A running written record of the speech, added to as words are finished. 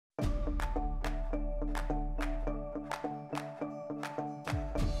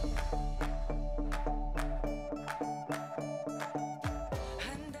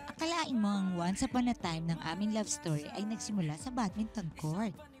Akalain mo ang once upon a time ng aming love story ay nagsimula sa badminton court.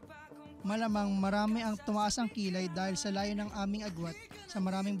 Malamang marami ang tumaas ang kilay dahil sa layo ng aming agwat sa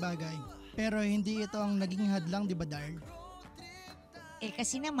maraming bagay. Pero hindi ito ang naging hadlang, di ba, Darl?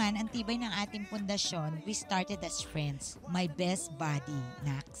 Kasi naman, ang tibay ng ating pundasyon, we started as friends. My best buddy,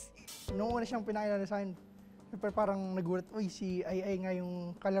 Nax. Noong una siyang pinakilala sa akin, parang nagulat, uy, si Aiai nga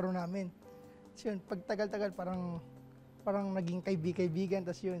yung kalaro namin. Tapos yun, pagtagal-tagal, parang naging kaibigan.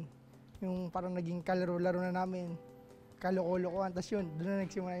 Tapos yun, yung parang naging kalaro-laro na namin. Kaloko-lokohan. Tapos yun, doon na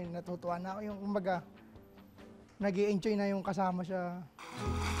nagsimula yun, natutuwa na ako. Yung kumbaga, nag-i-enjoy na yung kasama siya.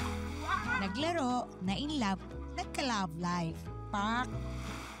 Naglaro, na-in-love, nagka-love life. Pak!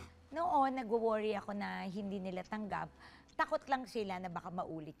 Noon, nag-worry ako na hindi nila tanggap. Takot lang sila na baka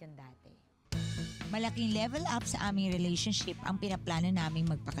maulit yung dati. Malaking level up sa aming relationship ang pinaplano naming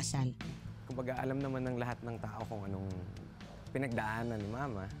magpakasal. Kumbaga, alam naman ng lahat ng tao kung anong pinagdaanan ni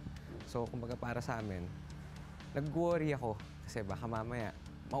Mama. So, kumbaga para sa amin, nag-worry ako kasi baka mamaya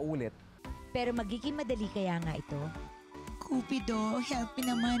maulit. Pero magiging madali kaya nga ito? Cupido, help me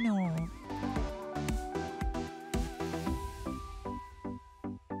naman oh.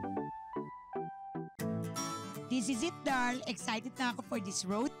 This is it, Darl. Excited na ako for this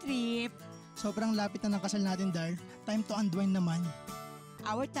road trip. Sobrang lapit na ng kasal natin, Darl. Time to unwind naman.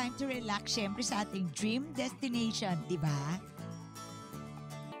 Our time to relax, syempre sa ating dream destination, di ba?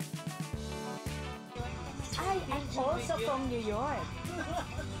 I'm also from New York.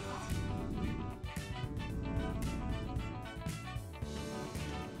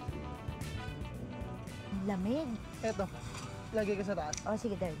 Lamig. Eto, lagay ka sa taas. Oh,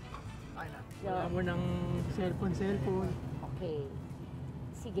 sige, Dad. Ay na. So, Wala mo ng cellphone. Okay.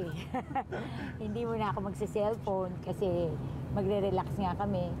 Sige. Hindi mo na ako magsa-cellphone kasi magre-relax nga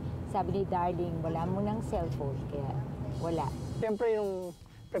kami. Sabi ni Darling, wala mo ng cellphone, kaya wala. Siyempre yung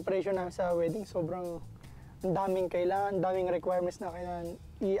preparation namin sa wedding, sobrang ang daming kailangan, ang daming requirements na kailangan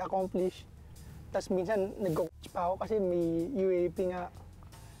i-accomplish. Tapos minsan nag-coach pa ako kasi may UAP nga.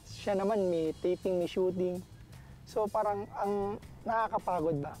 Siya naman may taping, may shooting. So parang ang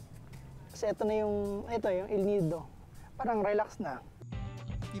nakakapagod ba? Kasi ito yung El Nido. Parang relax na.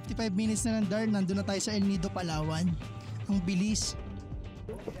 55 minutes na lang, Dar. Nandun na tayo sa El Nido, Palawan. Ang bilis.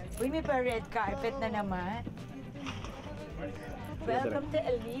 Uy, may pa-red carpet na naman. Welcome to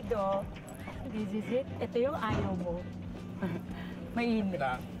El Nido. This is it. Ito yung ayaw mo. Mainit.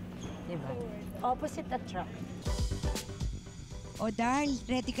 Diba? Opposite attract. O Darl,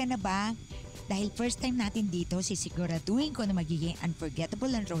 ready ka na ba? Dahil first time natin dito, sisiguraduhin ko na magiging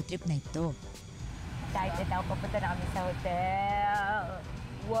unforgettable ang road trip na ito. Excited ako. Papunta na kami sa hotel.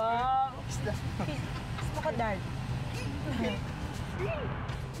 Wow! Gusto ko, Darl.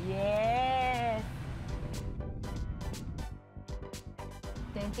 Yes!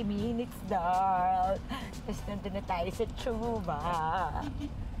 20 minutes, Darl. Tapos nandun na tayo sa Chuba.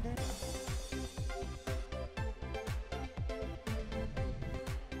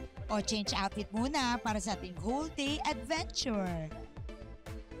 O change outfit muna para sa ating whole day adventure.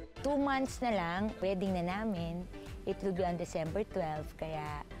 2 months na lang, wedding na namin. It will be on December 12,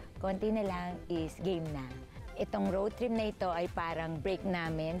 kaya konti na lang is game na. Itong road trip na ito ay parang break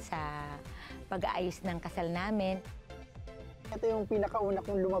namin sa pag-aayos ng kasal namin. Ito yung pinakauna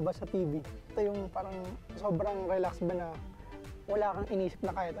kong lumabas sa TV. Ito yung parang sobrang relax ba na wala kang inisip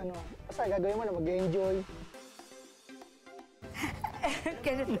na kahit ano. Basta gagawin mo na mag-enjoy.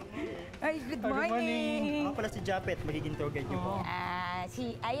 Ay, good morning! Ako pala si Japet, magiging tour guide niyo po.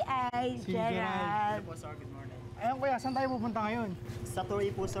 Si Aiai, Si Gerald. Po, sir, good morning. Ayun kuya, saan tayo pupunta ngayon? Sa tour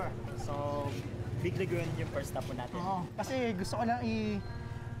po, sir. So, Big Lagoon yung first stop po natin. Oo. Kasi gusto ko lang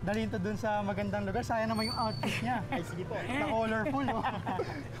dalhin to dun sa magandang lugar. Sayang naman yung outfit niya. Ay, sige po. Na colorful. Oh.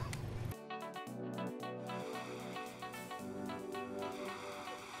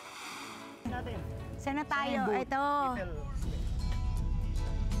 natin. Saan na tayo? Boat. Ito.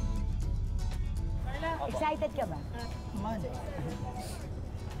 Excited ka ba? Man.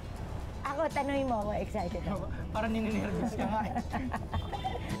 Ako, tanungin mo ako, excited ako. Parang nininervous ka nga.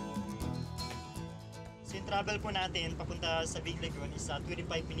 So, yung travel po natin papunta sa Big Lagoon is 25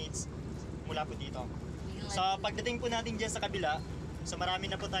 minutes mula po dito. Sa pagdating po natin dyan sa kabila, so marami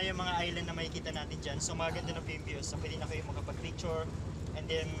na po tayo mga island na makikita natin dyan. So maganda na po yung views. So pwede na kayo makapag-picture. And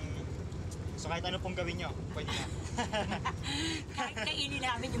then, so kahit ano pong gawin nyo, pwede na. Kahit kainin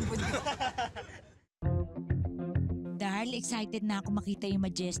namin yung bundok. Darl, excited na ako makita yung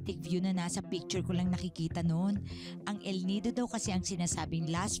majestic view na nasa picture ko lang nakikita noon. Ang El Nido daw kasi ang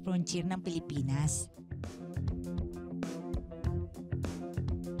sinasabing last frontier ng Pilipinas.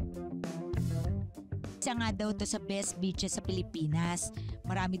 Isa nga daw to sa best beaches sa Pilipinas.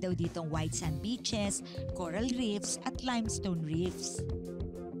 Marami daw ditong white sand beaches, coral reefs at limestone reefs.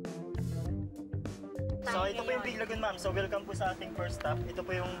 So ito po yung Big Lagoon, ma'am. So welcome po sa ating first stop. Ito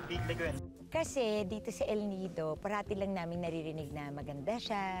po yung Big Lagoon. Kasi dito sa El Nido, parati lang namin naririnig na maganda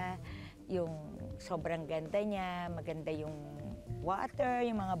siya, yung sobrang ganda niya, maganda yung water,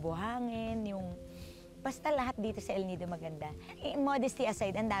 yung mga buhangin, yung basta lahat dito sa El Nido maganda. Modesty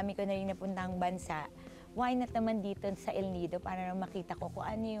aside, ang dami ko na rin napuntang bansa. Why not naman dito sa El Nido para makita ko kung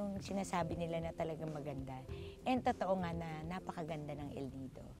ano yung sinasabi nila na talagang maganda. And totoo nga na napakaganda ng El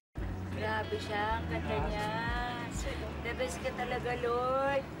Nido. Grabe siya, ang ganda niya. The best ka talaga,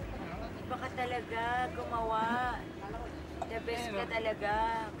 Lord. Iba ka talaga, gumawa. The best ka talaga.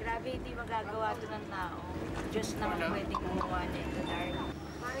 Grabe, hindi magagawa ito ng tao. Diyos naman pwedeng gumawa nito, Dark.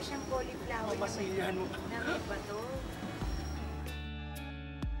 Para siyang cauliflower. Masilihan mo. Na may bato.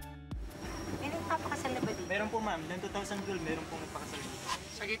 May nagpapakasal na ba dito? Meron po, ma'am. Noong 2012, meron pong nagpakasal dito.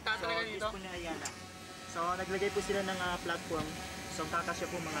 Sa gitna talaga dito? So, po ni Aiai. So, naglagay po sila ng platform. So, kakasya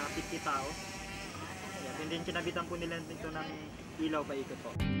po mga 50 tao. Ayan. And then, kinabitan po nila dito ng ilaw paikot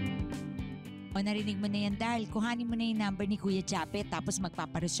po. O narinig mo na yan, Darl. Kuhanin mo na yung number ni Kuya Japet tapos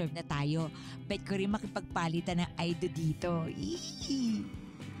magpapareserve na tayo. Bet ko rin makipagpalitan ng Aido dito. Eee!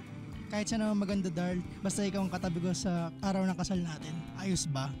 Kahit siya naman maganda, Darl, basta ikaw ang katabi ko sa araw ng kasal natin. Ayos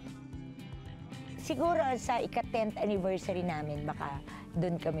ba? Siguro sa ika-10th anniversary namin, baka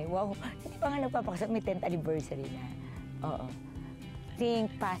doon kami. Wow, hindi pa nga nagpapakasal, may 10th anniversary na. Oo.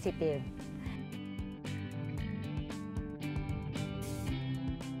 Think positive.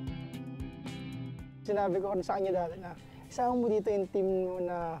 Sinabi ko rin sa kanya dati na isama mo dito yung team mo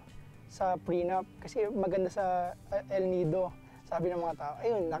na sa prenup kasi maganda sa El Nido, sabi ng mga tao.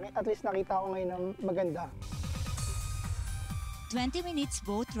 Ayun, at least nakita ko ngayon na maganda. 20 minutes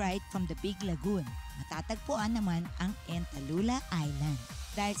boat ride from the Big Lagoon. Matatagpuan naman ang Entalula Island.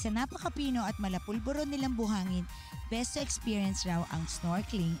 Dahil sa napakapino at malapulburo nilang buhangin, best to experience raw ang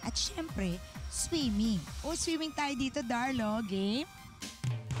snorkeling at syempre, swimming. O swimming tayo dito, Darlo. Game?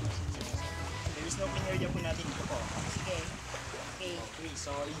 May snorkeling area po natin dito po. Sige. Okay. Okay,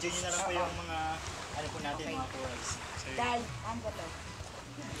 so enjoy nyo na lang po yung mga ano po natin, mga corals. So, Dahil, ano ba to?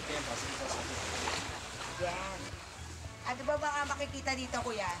 ito yan po. Sige po, sige. Yan. Ano ba mga makikita dito,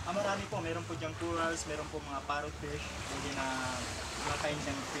 kuya? Marami po. Meron po diyang corals, meron po mga parrotfish, hindi na mga kinds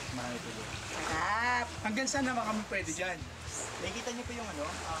ng fish, marami po doon. Sarap! Hanggang saan naman kami pwede dyan? Nakikita niyo po yung ano,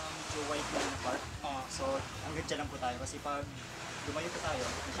 medyo white na part. So, hanggang dyan lang po tayo. Kasi pag lumayo po tayo,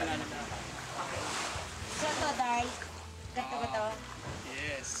 wala na tayo. Okay. So to, Darl. Ganto ba to?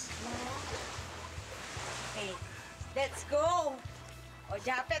 Yes. Okay. Let's go! O,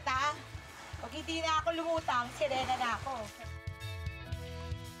 Japet, ha? Pag hindi na ako lumutang, sirena na ako.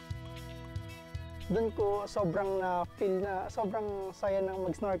 Doon ko sobrang na-feel na sobrang saya ng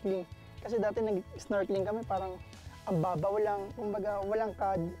mag-snorkeling. Kasi dati nag-snorkeling kami parang ang baba, kumbaga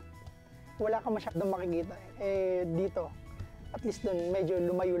wala ka masyadong makikita. Eh dito, at least doon medyo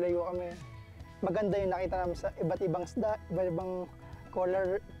lumayo-layo kami. Maganda yung nakita namin sa iba't ibang isda, iba't ibang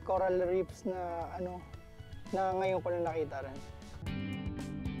coral reefs na na ngayon ko na nakita rin.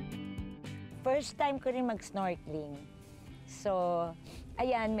 First time ko rin mag-snorkeling. So,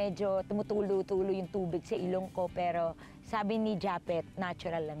 ayan, medyo tumutulo-tulo yung tubig sa ilong ko, pero sabi ni Japet,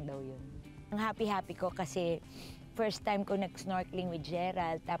 natural lang daw yun. Ang happy-happy ko kasi first time ko nag-snorkeling with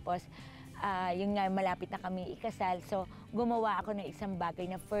Gerald, tapos yung nga, malapit na kami ikasal, so gumawa ako ng isang bagay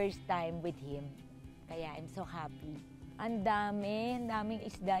na first time with him. Kaya I'm so happy. Ang daming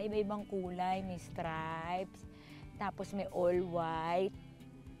isda, iba-ibang kulay, may stripes, tapos may all white.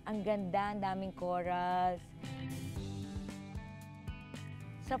 Ang ganda, ang daming corals.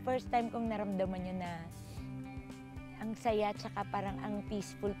 Sa first time kong naramdaman yun na ang saya, tsaka parang ang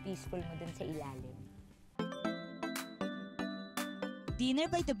peaceful mo dun sa ilalim. Dinner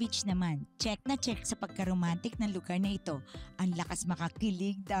by the beach naman. Check na check sa pagkaromantik ng lugar na ito. Ang lakas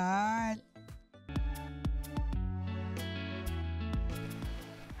makakilig, Darl.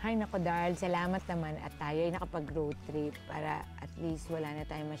 Hay nako, Darl, salamat naman at tayo ay nakapag-road trip para at least wala na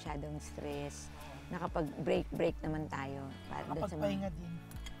tayong masyadong stress. Nakapag-break naman tayo. Nakapagpahinga din.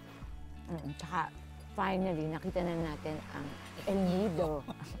 Tsaka finally, nakita na natin ang El Nido.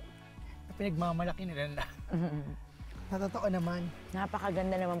 Pinagmamalaki nila na. Natotoo naman.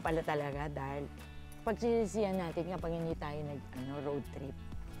 Napakaganda naman pala talaga, Darl. Pagsisisihan natin kapag hindi tayo road trip.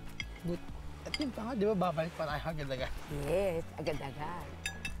 But, at yun pa nga, di ba babalik pa tayo agad-agad? Yes, agad-agad.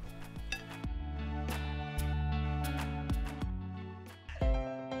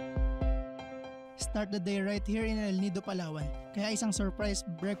 Start the day right here in El Nido, Palawan. Kaya isang surprise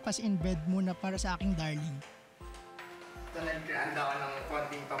breakfast in bed muna para sa aking darling. The Sanay handa ako ng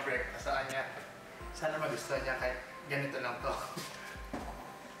konting pa-breakfast sa kanya. Sana magustuhan niya kahit ganito lang to.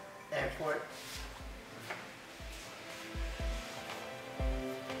 Effort.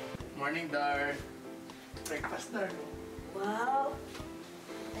 Morning, Dar. Breakfast, Dar. Wow!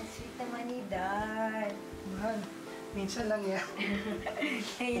 Ang sweet naman ni Dad. Man, minsan lang yan.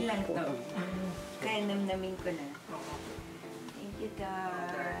 Ngayon lang to. Kaya namnamin ko na. Thank you,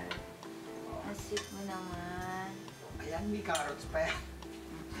 Dad. Ang sweet mo naman. Ayan, may carrots pa yan.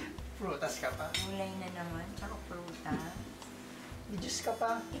 Prutas ka pa. Mulay na naman, tsaka prutas. May juice ka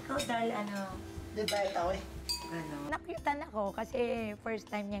pa. Ikaw, Dal, ano? Di diet ako eh. Ano? Nakyutan ako kasi first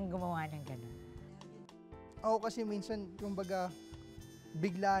time niyang gumawa ng gano'n. Ako kasi minsan, kumbaga,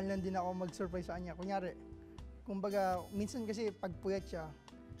 biglaan lang din ako mag-surprise sa kanya. Kunyari, kumbaga, minsan kasi pag puyat siya,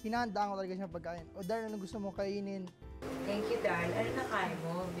 hinahandaan ko talaga siya pagkain. O Dar, ano gusto mo kainin? Thank you, Dal. Ano na kain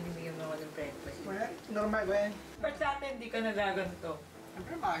mo? Binibigyan mo ako ng breakfast. Well, normal ko yan. Ba't sa atin hindi ka nagaganto?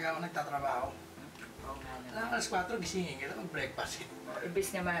 Siyempre, maaga ako nagtatrabaho. Oo nga naman. Alam, alas 4, gisingin kita mag-breakfast. Ibis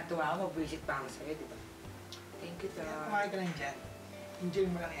na matuwa ako, mag-visit pa ako sa'yo, di ba? Thank you, Dal. Kumain ka lang dyan. Enjoy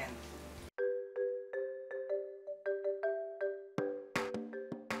mo lang yan.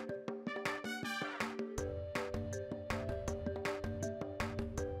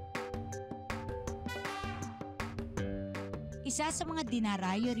 Isa sa mga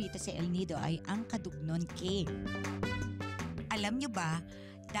dinarayo rito sa El Nido ay ang Kadugnon Cave. Alam nyo ba,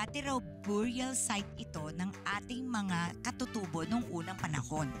 dati raw burial site ito ng ating mga katutubo noong unang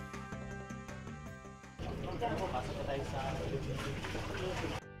panahon. Pasok na tayo sa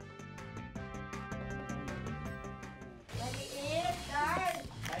Maliit, Dal!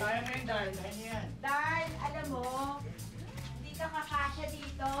 Kaya mo yun, Dar. Kaya niyo yan. Dal, alam mo, hindi ka kakasya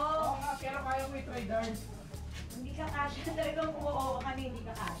dito. Oo nga, pero kaya mo i-try, Dar. Hindi ka kasya. Talagang oo kami, hindi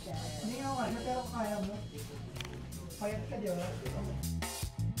ka kasya. Hindi nga kaya, pero kaya mo. Payat ka, di ba?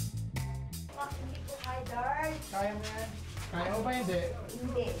 Hindi ko kaya, Dal. Kaya mo yan. Kaya mo ba hindi?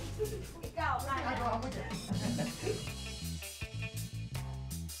 Hindi. Ikaw, kaya. Nagawa mo dyan.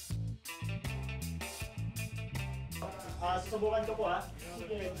 Susubukan ko po ha.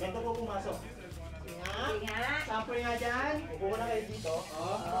 Ganito po pumasok. Sige nga. Sample nga dyan. Upo ko na kayo dito.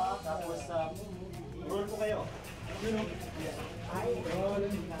 Tapos roll po kayo.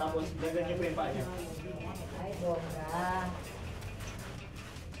 Tapos gaganyan po yung paa niyo. Ay, bongga.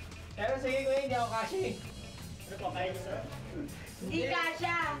 Pero sige ko hindi ako kasi. Ano po, kaya niyo sir? Hindi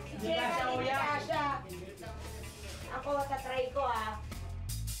kasya. Si Hindi Gerald, kasya, hindi kuya. kasya. Ako, tatry ko ah.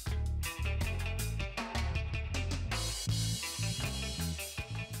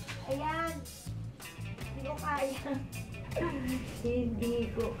 Ayan. Hindi ko kaya. Hindi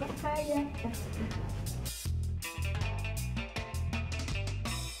ko kaya.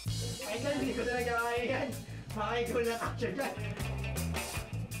 Ay, hindi ko talaga kaya yan. Baka ikaw na kasya dyan.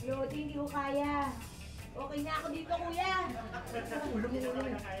 Lodi, hindi ko kaya. Okay na ako dito, kuya. Ulo mo ulo.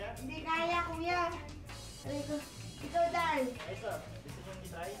 Hindi kaya, kuya. Sabi ko, ikaw, Dal. Ay sir, gusto nyo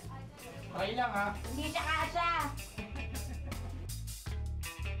i-try? Okay lang ha. Hindi siya kasya.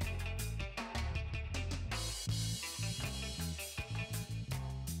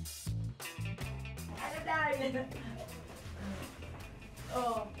 Ano, Dal?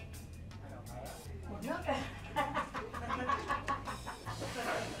 Oh.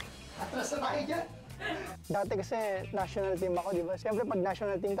 Atras na tayo dyan. Dati kasi national team ako, di ba? Siyempre pag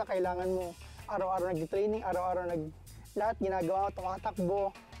national team ka, kailangan mo araw-araw nag-training, araw-araw lahat ginagawa ko, tumatakbo.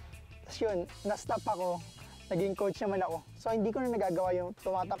 Tapos yun, na-stop ako, naging coach naman ako. So hindi ko na nagagawa yung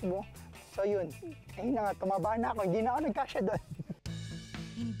tumatakbo. So yun, ayun na nga, tumaba na ako, hindi na ako nagkasya doon.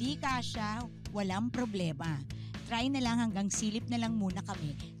 Hindi kasya, walang problema. Try na lang hanggang silip na lang muna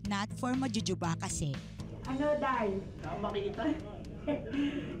kami, not for majujuba kasi. Ano, Dal? Ako makikita?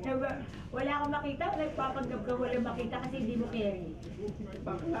 Wala akong makita, nagpapanggap ka wala makita kasi hindi mo carry.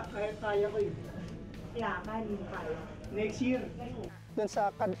 Bakla, kaya ko yun. Kaya ka, hindi mo kaya. Next year. Doon sa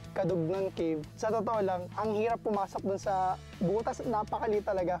Kadugnon Cave, sa totoo lang, ang hirap pumasok doon sa butas, napakaliit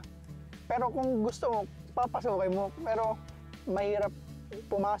talaga. Pero kung gusto mo, papasukin mo. Pero mahirap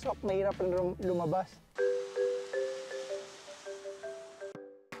pumasok, mahirap rin lumabas.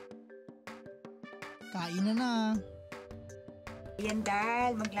 Kain na. Ayan,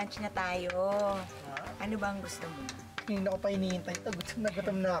 Dal, mag-lunch na tayo. Ano ba ang gusto mo? Hindi ako pa hinihintay ito.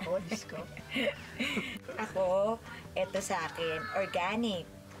 Gutom na ako. Diyos ko. Ako, eto sa akin, organic.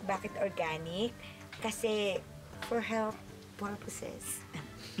 Bakit organic? Kasi for health purposes.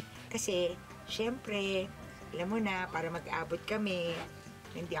 Kasi, syempre, alam mo na, para mag-abot kami,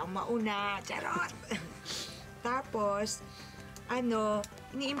 hindi ako mauna, charot! Tapos,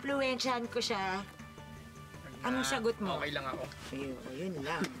 ini-influensyahan ko siya Anong sagot mo? Okay lang ako. Yun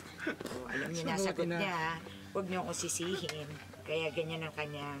lang. Alam niyo na sagot niya, ha? Huwag niyo akong sisihin. Kaya ganyan ang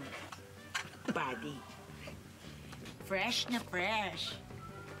kanyang body. Fresh na fresh.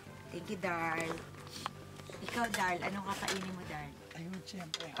 Thank you, Darl. Ikaw, Darl, anong kakainin mo, Darl? Ayun,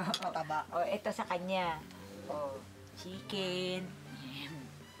 siyempre. Mataba. Ito sa kanya. Chicken.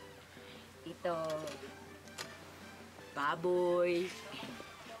 Ito, baboy.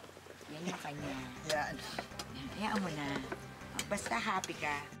 Yan yung kanya. Yan. Hayaan mo na. Basta happy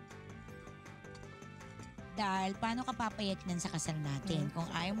ka. Dahil paano ka papayat nan sa kasal natin kung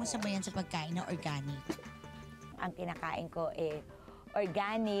ayaw mo sabayan sa pagkain na organic? Ang kinakain ko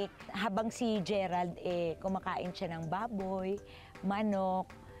organic. Habang si Gerald kumakain siya ng baboy, manok,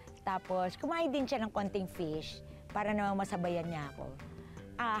 tapos kumain din siya ng konting fish para naman masabayan niya ako.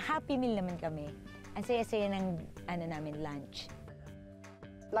 Happy meal naman kami. Ang saya-saya ng namin lunch.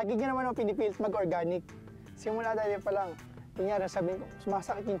 Lagi niya naman ako pinipilit mag-organic. Simula dahil pa lang. Kunyari, sabihin ko,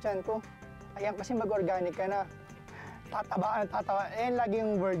 sumasakit yung tiyan ko. Ayan kasi mag-organic ka na. Tataba. Ayan lagi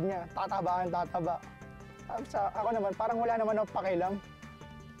yung word niya. Tataba. Ako naman, parang wala naman akong pakialam.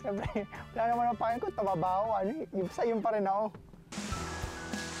 Siyempre, wala naman akong pakialam kung tababa ako. Basta yun pa rin ako.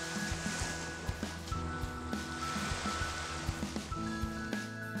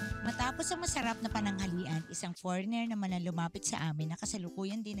 Matapos ang masarap na pananghalian, isang foreigner naman ang lumapit sa amin na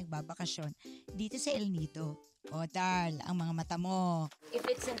kasalukuyan din nagbabakasyon dito sa El Nido. O Darl, ang mga mata mo. If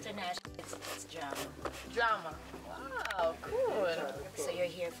it's international, it's drama. Drama. Wow, cool. So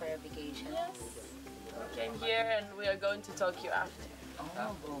you're here for a vacation? Yes. Came here and we are going to Tokyo after.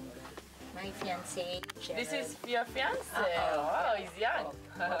 Oh, bongga. My fiancé, Gerald. This is your fiance. Oh, Wow, he's young.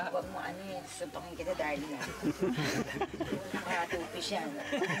 Huwag mo suntokin kita, darling. Nakatupis yan.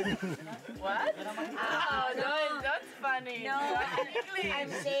 What? Oh, no, that's funny. No, English.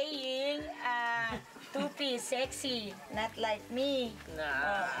 I'm saying, two-piece, sexy, not like me.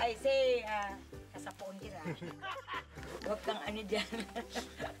 Nah. I say, kasapon kita. Huwag kang dyan.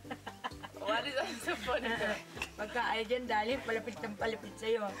 What is that so funny? Pagka dyan, darling, palapit ng palapit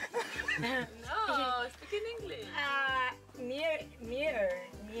sa'yo. No, speak in English.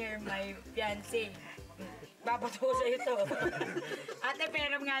 Near my fiancé. Babato ko sa'yo to. Ate,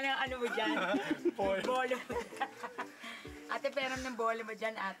 peram nga ng ano mo dyan. Bolo. Ate, peram ng bolo mo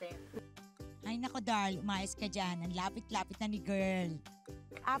dyan, ate. Ay nako Darl, umayos ka dyan. Ang lapit-lapit na ni girl.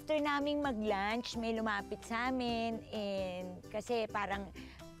 After naming mag-lunch, may lumapit sa amin. And kasi parang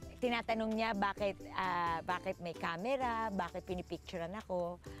tinatanong niya bakit may camera, bakit pinipicturean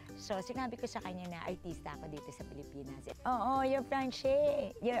ako. So sinabi ko sa kanya na artista ako dito sa Pilipinas. Oo, your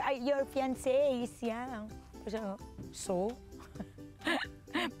fiancé. Your fiancé is young. So?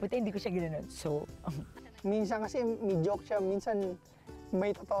 Buti hindi ko siya ginanon. So? Minsan kasi may joke siya, minsan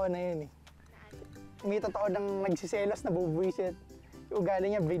may totoo na yun eh. May totoo nang nagsiselos na bubuwisit. Yung ugali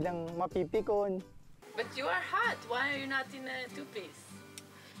niya biglang mapipikon. But you are hot. Why are you not in a two-piece?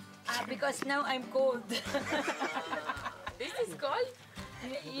 Because now I'm cold. This is cold?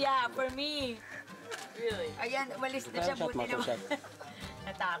 Yeah, for me. Really? Ayan, umalis na siya. Buti naman.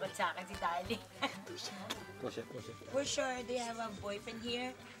 Natakot sa akin si Darling. For sure, do you have a boyfriend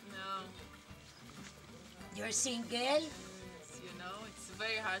here? No. You're single? You know, it's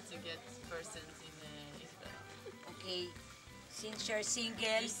very hard to get persons in Israel. Okay. Since you're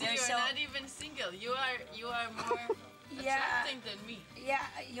single, You see, you're not even single. You are more attracting than me. Yeah,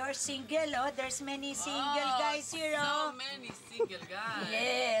 you're single, oh. There's many single guys here, oh. So many single guys.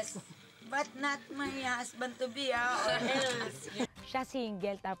 Yes. But not my husband to be, or else. Siya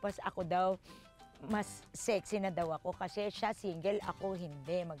single, tapos ako daw, mas sexy na daw ako kasi siya single, ako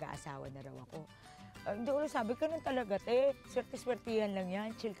hindi. Mag-aasawa na raw ako. Hindi ko sabi ko nun talaga, swerte-swertihan lang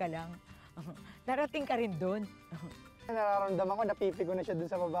yan, chill ka lang. Narating ka rin doon. Nararamdaman ko, napipiko na siya dun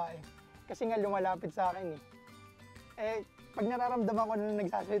sa babae. Kasi nga lumalapit sa akin eh. Pag nararamdaman ko na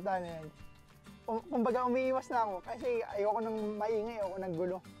nagsasalita na yan, kumbaga umiiwas na ako kasi ayoko nang maingay, ayoko nang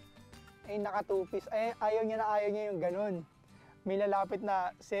gulo. Nakatupis. Ayaw niya yung ganun. May lalapit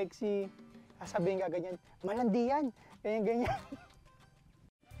na sexy, sasabihin ka ganyan, malandi yan, ganyan.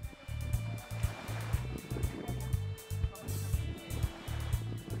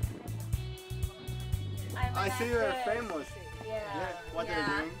 I see you are famous. Yeah. What are you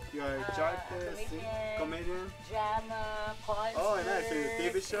doing? You are artist, comedian? Drama, concert. Oh, nice.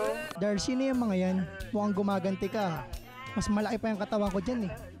 TV show? Darl, sino yung mga yan? Mukhang gumaganti ka. Mas malaki pa yung katawan ko dyan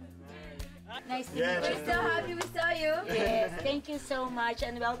eh. Nice to meet you. We're so happy we saw you. Yes, thank you so much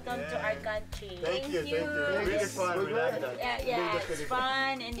and welcome to our country. Thank you. Really fun. We like that. Yeah, it's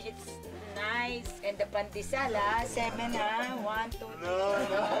fun and it's nice. And the pandesal, 7 1, 2,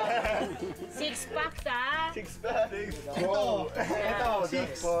 3, 6 packs, 6 pack. Ito.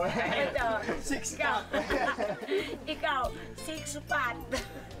 6. Ito, 6 ikaw. Ikaw, 6 pack.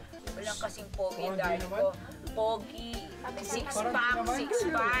 Walang kasing pogi, darling ko. Pogi, 6 pack,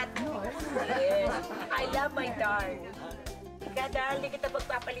 6 pat. Yes, I love my darl. Ika, darl, hindi kita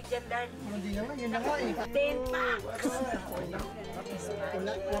magpapalit dyan, darl. Hindi naman, yun na nga eh. 10 packs.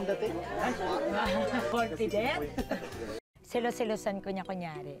 Walang dating. Confident? Selo-selosan ko niya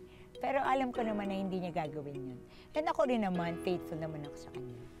kunyari. Pero alam ko naman na hindi niya gagawin yun. And ako rin naman, faithful naman ako sa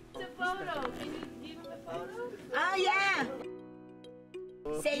kanya. It's a photo. Can you give a photo? Oh, yeah!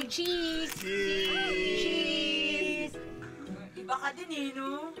 Say cheese! Cheese! Iba ka din eh,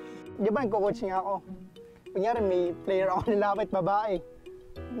 no? Di ba, nagko-coach niya ako. Kunyari, may player ako nilapit, babae.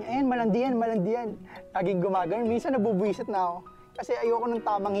 Ayan, malandian. Laging gumagano. Minsan nabubuisit na ako. Kasi ayoko ng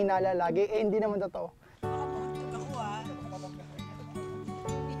tamang hinala lagi. Hindi naman totoo.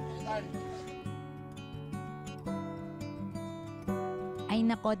 Ay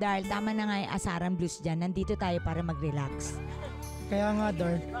nako, Darl, tama na nga yung Asaran Blues dyan. Nandito tayo para mag-relax. Kaya nga,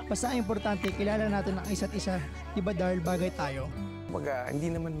 Darl, basta ang importante, kilala natin ang isa't isa. Di ba, Darl, bagay tayo? Kumbaga,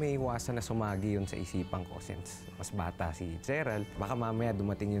 hindi naman may iwasan na sumagi yun sa isipan ko since mas bata si Gerald. Baka mamaya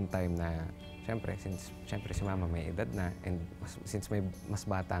dumating yung time na, syempre si Mama may edad na and since may mas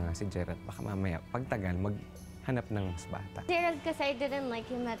bata nga si Gerald, baka mamaya pagtagal maghanap ng mas bata. Gerald kasi I didn't like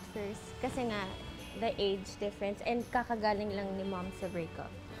him at first kasi nga the age difference and kakagaling lang ni Mom sa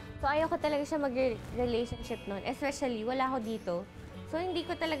breakup. So ayaw ko talaga siya mag-relationship noon, especially wala ako dito. So hindi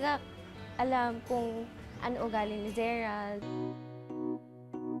ko talaga alam kung ano ugali ni Gerald.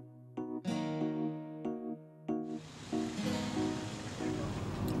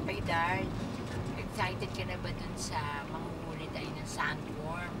 Hey, Darl, excited ka na ba dun sa manguhuli tayo ng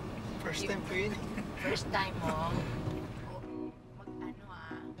sandworm? First time ko yun. First time mo?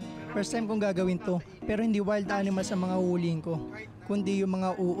 First time kong gagawin to. Pero hindi wild animal sa mga huling ko. Kundi yung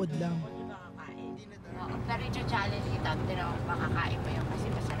mga uod lang. Oo, pero i-challenge kita. Hindi na makakain mo yun kasi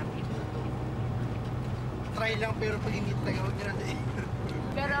masarap iluto. Try lang pero pag hindi tayo, huwag nyo natin.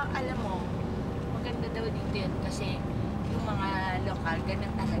 Pero alam mo, maganda daw dito yun kasi yung mga lokal,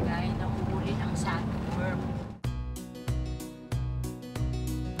 ganun talaga yung nahuhuli ng sandworm.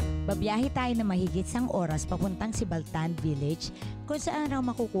 Babiyahe tayo na mahigit 1 oras papuntang Sibaltan Village kung saan raw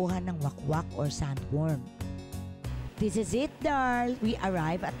makukuha ng wakwak or sandworm. This is it, Darl. We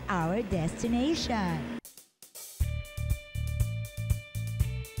arrive at our destination.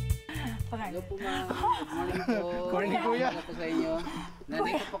 Hello po, ma'am. Good morning po. Morning, kuya. Hello po sa inyo.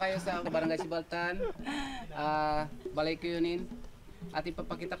 Nandito po kayo sa Barangay Sibaltan, Balay Kuyunin. At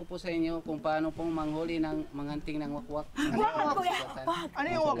ipapakita ko po sa inyo kung paano pong manghuli ng manganting ng wakwak. Ano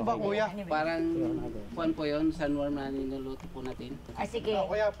yung wakwak, kuya? Parang kuwan po yun, sandworm na niluluto po natin. Sige.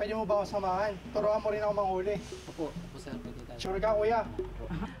 Kuya, pwede mo ba ako samahan? Turuan mo rin ako manghuli. Opo, sir, pwede tayo. Sure ka, kuya?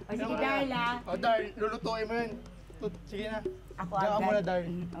 Sige, Darl, O, Darl, lulutuin mo yun. Sige na. Ako Diyan ka agad. muna, Darl.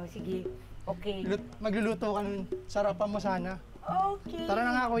 Sige. Okay. Magluluto ka nun. Sarapan mo sana. Okay. Tara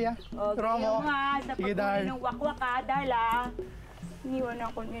na nga, kuya. Turuan mo. Sa Sige, Darl. ng wakwak ha, Darl ha. Iniwan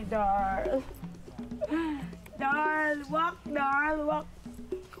ako ni Darl. Darl, wak.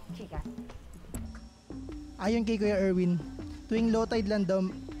 Chika. Ayon kay Kuya Erwin, tuwing low tide lang daw,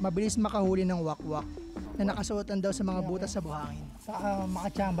 mabilis makahuli ng wakwak na nakasuotan daw sa mga butas sa buhangin. Saka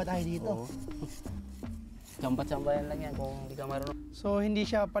makachamba tayo dito. Chambat-chambayan lang yan kung hindi ka marunong. So hindi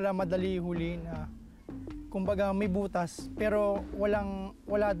siya pala madali huli na kumbaga may butas pero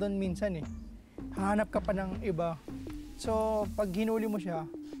wala doon minsan eh. Hahanap ka pa ng iba. So pag hinuli mo siya,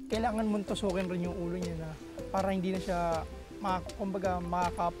 kailangan mong tusukin rin yung ulo niya na para hindi na siya kumbaga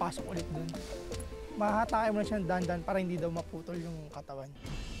makakapasok ulit doon. Mahatake mo na siya dandan para hindi daw maputol yung katawan.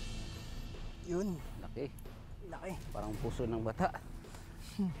 Yun. Laki. Laki. Parang puso ng bata.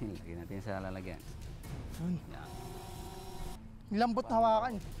 Lagyan natin sa lalagyan. Yun. Lambot na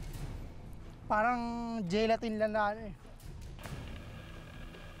hawakan. Parang gelatin lang na ano eh.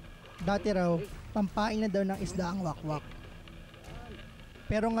 Dati raw, pampain na daw ng isda ang wakwak.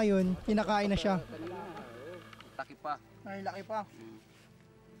 Pero ngayon, kinakain na siya. Laki pa. Ay, laki pa.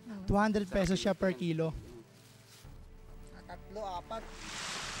 200 pesos siya per kilo. 3, 4.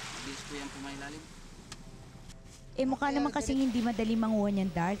 Bilis po yan pumailalim. Mukha naman kasing hindi madali manguha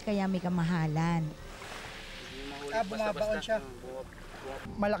niyan, Darl, kaya may kamahalan. Bumabaon siya.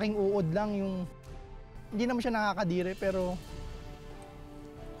 Malaking uod lang yung... Hindi naman siya nakakadiri pero...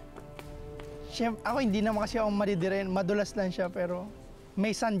 Siyempre, ako hindi naman kasi ako madidiren, madulas lang siya pero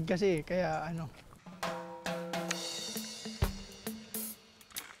may sand kasi kaya ano.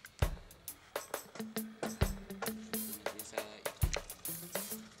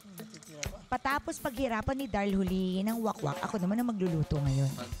 Patapos paghirapan ni Darl hulihin ang wakwak, ako naman ang magluluto ngayon.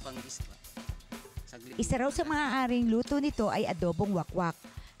 Isa raw sa maaaring luto nito ay adobong wakwak.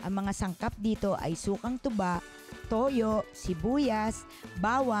 Ang mga sangkap dito ay sukang tuba, toyo, sibuyas,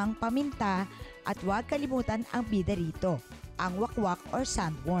 bawang, paminta, at huwag kalimutan ang bida rito, ang wakwak or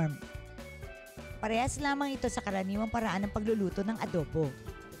sandworm. Parehas lamang ito sa karaniwang paraan ng pagluluto ng adobo.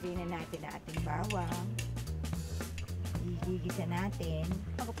 Tingnan natin ang ating bawang. Igigisa natin.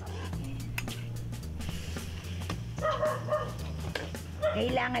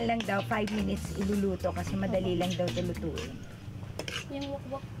 Kailangan lang daw 5 minutes iluluto kasi madali lang daw ito lutuin. Yung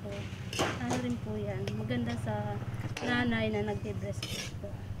wakwak po, ano rin po yan, maganda sa nanay na nagbe-breastfeed po.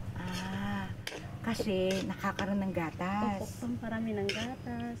 Kasi nakakaroon ng gatas. Opo, pamparami ng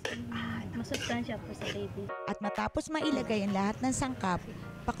gatas. Masustansya po sa baby. At matapos mailagay ang lahat ng sangkap,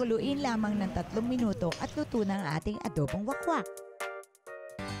 pakuluin lamang ng 3 minuto at luto na ang ating adobong wakwak.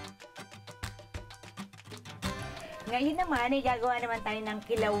 Ngayon naman, ay gagawa naman tayo ng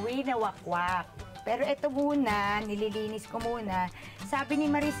kilawin na wakwak. Pero ito muna, nililinis ko muna. Sabi ni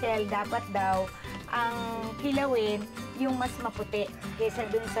Maricel, dapat daw ang kilawin yung mas maputi kaysa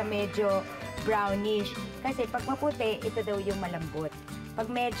dun sa medyo brownish. Kasi pag maputi, ito daw yung malambot. Pag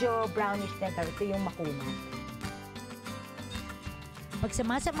medyo brownish na daw, ito yung makunat.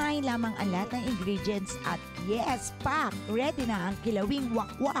 Pagsamasamahin lamang ang lahat ng ingredients at yes, pak! Ready na ang kilawing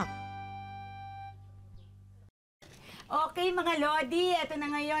wakwak. Okay mga Lodi, ito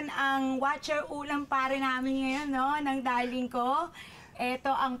na ngayon ang watcher ulam pare namin ngayon, no, ng darling ko. Ito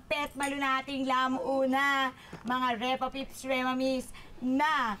ang pet malo nating lamuna, mga Repa Pips, Remamis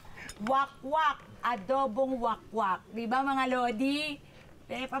na wakwak, adobong wakwak. Diba mga Lodi?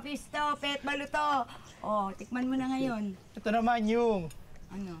 Repa Pips to, pet malo to. Oh, tikman mo na ngayon. Ito naman yung...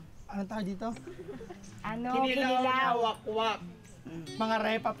 Ano? Ano tawag dito? Ano? Kinilaw na Kinilaw. wakwak. Mga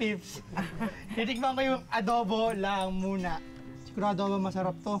Repa Pips. Titikman ko yung adobo lang muna. Sigurado ba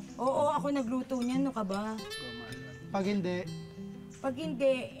masarap to? Oo, ako nagluto niyan, no ka ba? Pag hindi, Pag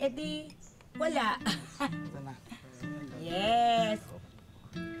hindi, edi wala. ito na. Yes!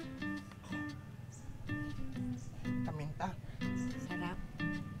 Kaminta. Sarap.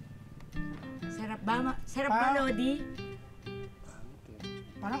 Sarap ba? Sarap ba, Parang- Lodi?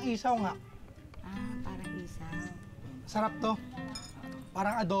 Parang isaw nga. Parang isaw. Sarap to.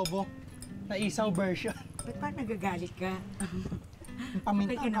 Parang adobo. Na isaw version. Ba't parang nagagalit ka? Yung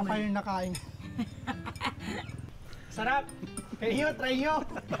paminta, Okay ka naman. kapal yung nakain. Sarap! Kayo, try nyo!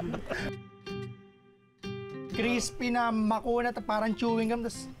 Crispy na makunat, parang chewing gum,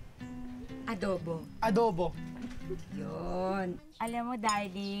 tapos Adobo. adobo. Yun. Alam mo,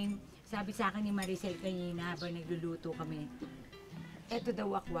 darling, sabi sa akin ni Maricel kanina habang nagluluto kami, eto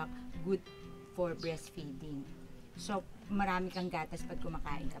daw wakwak, good for breastfeeding. So, marami kang gatas pag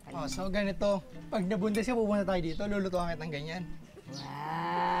kumakain ka pa. Oh, so ganito, pag nabuntis ka, pupunta tayo dito, lulutuan kita ng ganyan.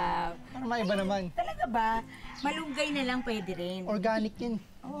 Wow! Para maiba naman. Talaga ba? Malunggay na lang pwede rin. Organic yun.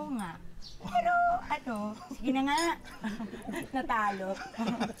 Oo nga. Pero ano, sige na nga. Natalo.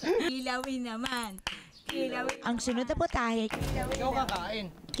 Kilawin naman. Kilawin. Ang sunod na putahe, Ikaw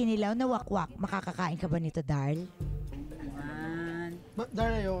kakain. kinilaw na wakwak. Makakakain ka ba nito, Darl?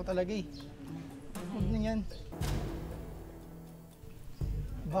 Dar, ayoko talaga eh. Huwag na yan.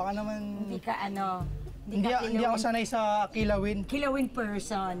 Baka naman... Hindi ka ano, Hindi ako sanay sa kilawin. kilawin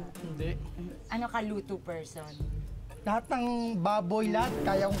person. Hindi. Ano ka luto person? Lahat ng baboy, lahat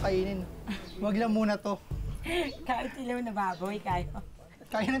kaya kong kainin. Wag lang muna to. Kahit ilaw na baboy, kayo.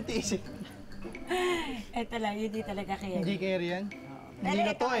 Kaya ng tiisin. Eto lang, hindi talaga kaya. Hindi carry yan. Hindi Pero na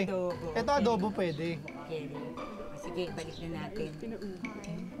ito to eh. adobo. Ito adobo pwede. Kerry. Sige, balik na natin.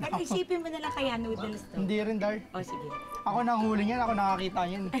 At isipin mo na lang kaya noodles to. Hindi rin, Dar. O sige. Ako nang huli niyan, ako nakakita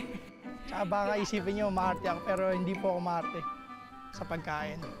niyan. Tsaka baka isipin niyo, maarte ako, pero hindi po ako maarte sa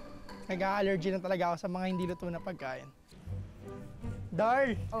pagkain. Nag-allergy na talaga ako sa mga hindi luto na pagkain.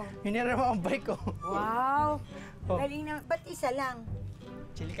 Dar, hinira mo ang bike ko. Wow! Oh. Galing na. Ba't isa lang?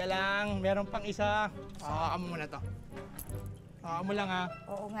 Chill ka lang, meron pang isa. Amo muna to. Amo lang ha.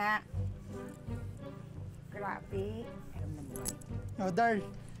 Oo nga. Grabe. Oh, Dar.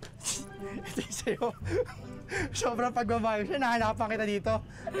 Ito yung sa'yo. Sobrang pagbabago siya. Nahanapan kita dito.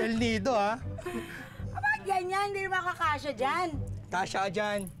 El Nido, ha? Bakit ganyan? Hindi naman kakasya dyan. Kasha ka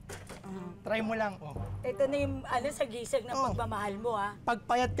dyan. Try mo lang. Oh. Ito na yung sa gisag ng pagmamahal mo, ha?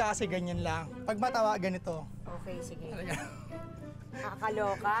 Pagpayat ka kasi ganyan lang. Pag matawa, ganito. Okay, sige.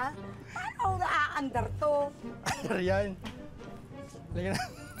 Kakaloka? Paano naaandar to? Andar yan. Lagyan na.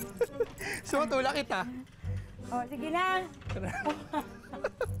 Sumutulak kita. Oh, sige na.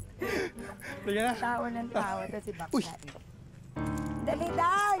 Lagyan na. Tawa ng tawa to si Bakla. Dali,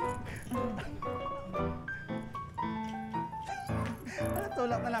 Day!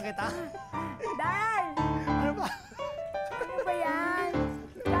 Tulak na lang kita. Day! Ano ba? Ano ba yan?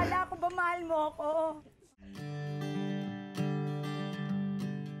 Kala ko ba mahal mo ako?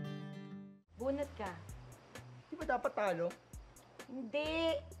 Bunot ka. Di ba dapat talo?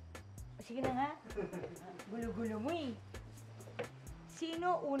 Hindi. Sige na nga. Gulo-gulo mo eh.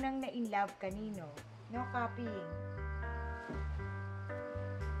 Sino unang na-inlove kanino? No copying.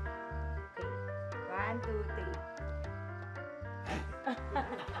 Okay. 1, 2, 3.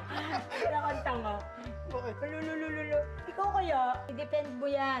 Wala kang tanga. Bakit? Lululululu. Ikaw kaya, i-depend mo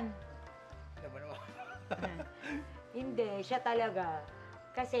yan. Hindi, siya talaga.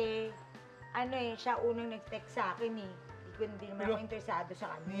 Kasi, ano eh, siya unang nag-text sa akin eh. Hindi naman ako interesado sa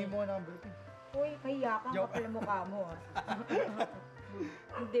kanya. Hindi mo number. Uy, mahiya ka. Kapal ang mukha mo ah.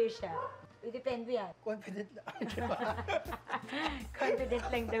 Hindi siya. I-depend mo yan. Confident na. Confident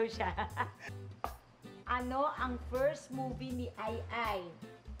lang daw siya. Ano ang first movie ni Aiai?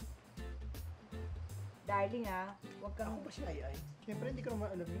 Darling ah, huwag kang... Ako ba si Aiai? Siyempre, hindi ko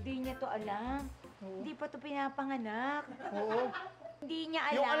naman alam yun. Hindi niya to alam. Oo. Hindi pa to pinapanganak. Oo. Hindi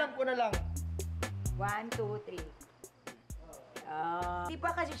niya alam. Yung alam ko na lang. 1, 2, 3. Di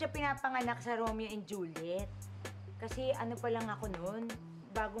ba kasi siya pinapanganak sa Romeo and Juliet? Kasi ano pa lang ako noon,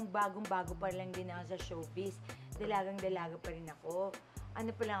 bago pa lang din ako sa showbiz. Dalagang-dalaga pa rin ako.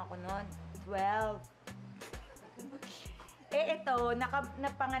 Ano pa lang ako noon? 12. Eh ito,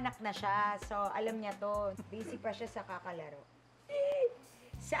 napanganak na siya. So alam niya to. Busy pa siya sa kakalaro.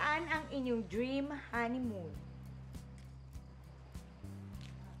 Saan ang inyong dream honeymoon?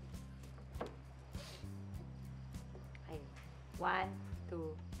 Ay, 1,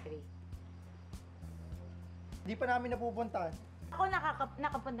 2, 3. Hindi pa namin napupuntahan. Ako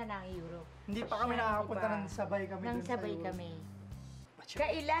nakapunta na ang Europe. Hindi pa kami Siya, nakakapunta di ba? ng sabay kami. Nang dun sa sabay Europe. kami.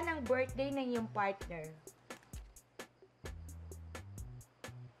 Kailan ang birthday ng iyong partner?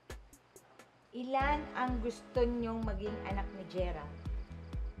 Ilan ang gusto niyong maging anak ni Gerald?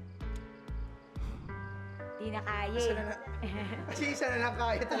 Di na kaya Isa eh. na lang. Kasi isa na lang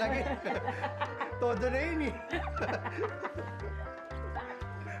kaya talaga eh. Todo na yun eh.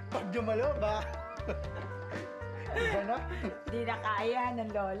 Pag dumalo ba? Iba na? Di na kaya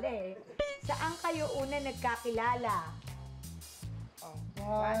ng lola eh. Saan kayo una nagkakilala?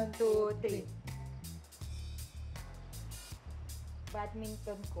 1, 2, 3.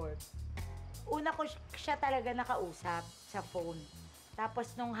 Badminton court. Una ko siya talaga nakausap sa phone.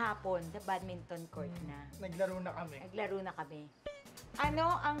 Tapos nung hapon, sa badminton court na. Naglaro na kami. Naglaro na kami.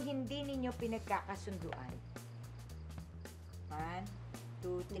 Ano ang hindi ninyo pinagkakasunduan? 1,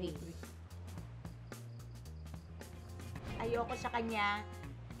 2, 3. Ayoko sa kanya,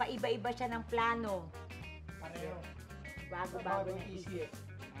 paiba-iba siya ng plano. Pareho. Bago-bago ng isip.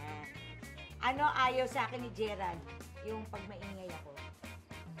 Ano ayaw sa akin ni Gerald? Yung pag maingay ako.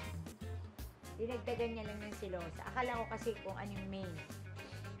 Dinagdagan niya lang ng silosa. Akala ko kasi kung ano yung main.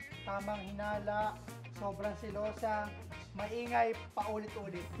 Tamang hinala, sobrang silosa, maingay,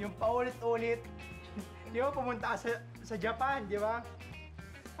 paulit-ulit. Yung paulit-ulit, di ba pumunta ka sa Japan, di ba?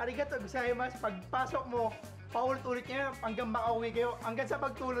 Arigato gozaimasu, pagpasok mo, paulit-ulit niya hanggang makauwi kayo. Hanggang sa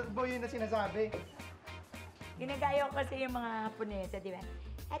pagtulog mo, yun na sinasabi. Ginagaya ko kasi yung mga Haponesa, di ba?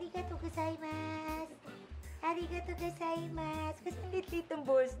 Arigato gozaimasu. Arigato gozaimasu. Kasi lit-lit ang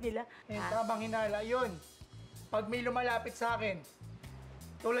boses nila. Tamang hinala, yun. Pag may lumalapit sa akin,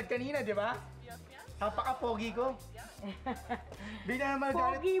 tulad kanina, di ba? Napaka-pogi ko. Bina naman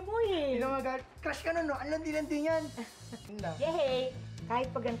galit. Pogi mo eh. Bina naman galit. Crush ka nun, no? Ang landi-landi yan. Yun lang. Yehey!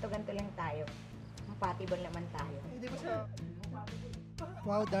 Kahit pag ganto-ganto lang tayo, compatible naman tayo. Hindi ba sa...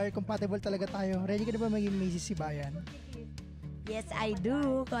 Wow, Dar, compatible talaga tayo. Ready ka na ba maging Mrs. Sibayan? Yes, I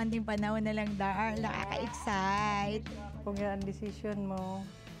do. Konting panahon na lang, Dar. Nakaka-excite. Kung yan ang decision mo,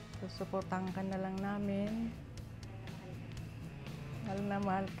 susuportahan ka na lang namin. Mahal na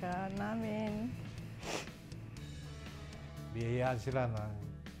mahal ka namin. Biyayaan sila ng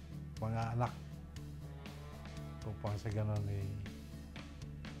mga anak upang sa ganun ay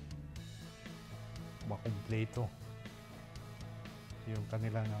makumpleto yung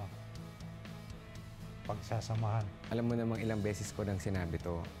kanilang pagsasamahan. Alam mo namang ilang beses ko nang sinabi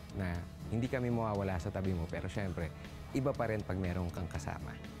to na hindi kami mawawala sa tabi mo, pero syempre, iba pa rin pag meron kang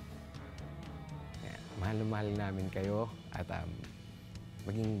kasama. Yan. Mahal na mahal namin kayo at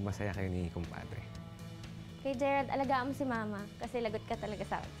maging masaya kayo ni kumpadre. Kay Gerald, alagaan mo si Mama kasi lagot ka talaga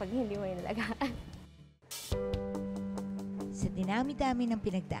sa pag hindi mo yung alagaan. Sa dinami-dami ng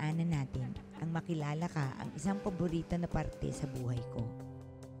pinagdaanan natin, ang makilala ka ang isang paborito na parte sa buhay ko.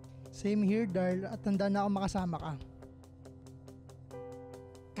 Same here, Darl, at tanda na ako makasama ka.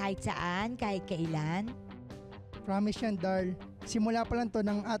 Kahit saan, kahit kailan. Promise yan, Darl. Simula pa lang to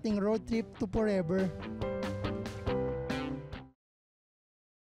ng ating road trip to forever.